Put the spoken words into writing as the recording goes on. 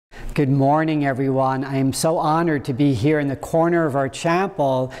Good morning, everyone. I am so honored to be here in the corner of our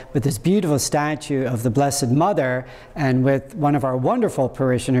chapel with this beautiful statue of the Blessed Mother and with one of our wonderful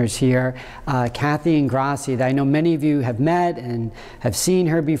parishioners here, Cathy Ingrasci, that I know many of you have met and have seen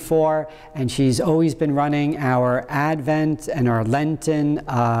her before, and she's always been running our Advent and our Lenten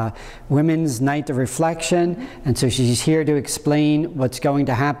Women's Night of Reflection, and so she's here to explain what's going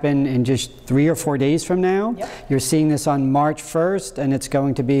to happen in just 3 or 4 days from now. Yep. You're seeing this on March 1st, and it's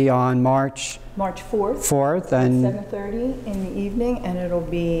going to be on March 4th and 7:30 in the evening, and it'll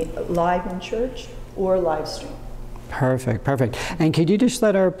be live in church or live stream. Perfect, perfect. And could you just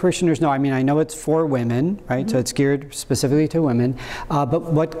let our parishioners know, I mean, I know it's for women, right? So it's geared specifically to women, but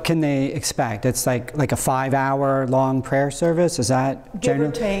what can they expect? It's like a 5-hour long prayer service? Is that Give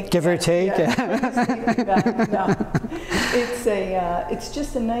or take. Give or take? Yeah. No. It's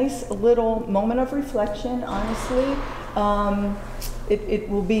just a nice little moment of reflection, honestly. It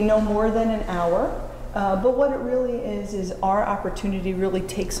will be no more than an hour, but what it really is our opportunity to really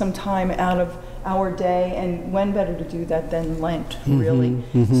take some time out of our day, and when better to do that than Lent, really.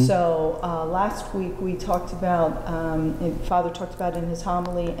 So last week we talked about, Father talked about in his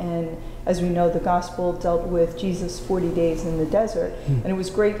homily, and as we know, the gospel dealt with Jesus' 40 days in the desert, and it was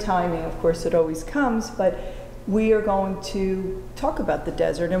great timing. Of course, it always comes, but we are going to talk about the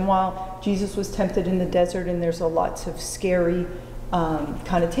desert. And while Jesus was tempted in the desert, and there's lots of scary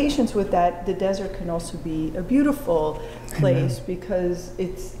connotations with that, the desert can also be a beautiful place. Amen. Because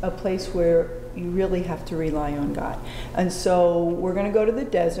it's a place where you really have to rely on God. And so we're going to go to the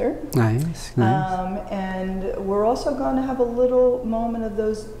desert. Nice. And we're also going to have a little moment of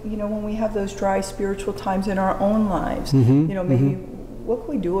those, when we have those dry spiritual times in our own lives, maybe what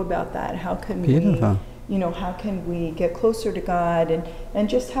can we do about that? How can Beautiful. How can we get closer to God and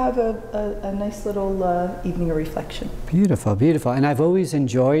just have a nice little evening of reflection. Beautiful, beautiful. And I've always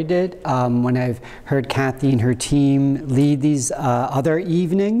enjoyed it when I've heard Cathy and her team lead these other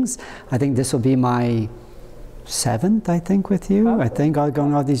evenings. I think this will be my 7th, I think, with you. Probably. I think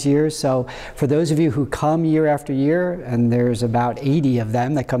going all these years. So for those of you who come year after year, and there's about 80 of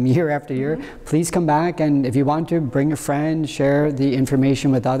them that come year after year, please come back, and if you want to, bring a friend, share the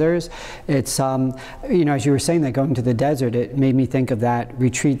information with others. It's, as you were saying that going to the desert, it made me think of that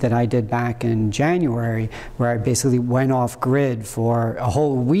retreat that I did back in January, where I basically went off grid for a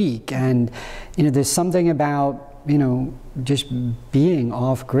whole week. And, there's something about just being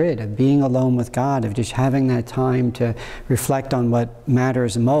off grid, of being alone with God, of just having that time to reflect on what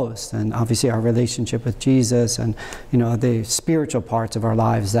matters most, and obviously our relationship with Jesus, and the spiritual parts of our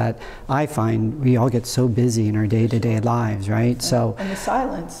lives that I find we all get so busy in our day-to-day lives, right? So and the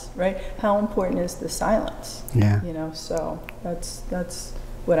silence, right? How important is the silence? Yeah. So that's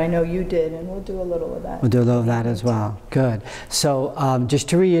what I know you did, and we'll do a little of that. We'll do a little of that as well. Good. So just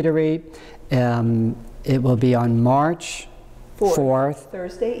to reiterate, it will be on March 4th.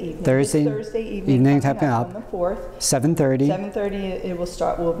 Thursday evening. Thursday evening coming up. On the 4th. 7:30. 7:30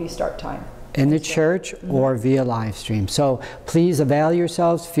 it will be start time. In the church or via live stream. So please avail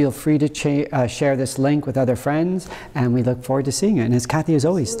yourselves. Feel free to share this link with other friends, and we look forward to seeing it. And as Cathy, as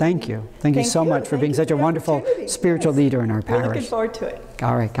always, thank you. Thank you so much for being such a wonderful spiritual leader in our parish. We're looking forward to it.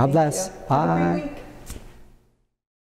 All right. God bless. Bye. Have a great week.